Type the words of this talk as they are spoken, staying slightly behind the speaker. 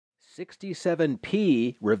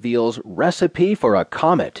67P reveals recipe for a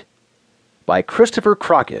comet by Christopher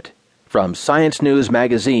Crockett from Science News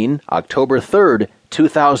Magazine, October 3,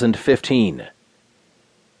 2015.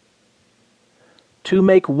 To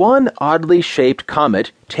make one oddly shaped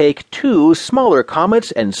comet, take two smaller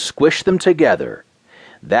comets and squish them together.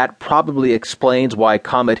 That probably explains why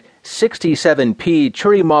Comet 67P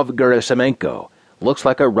Churyumov-Gerasimenko looks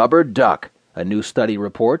like a rubber duck, a new study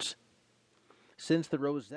reports. Since the Rosetta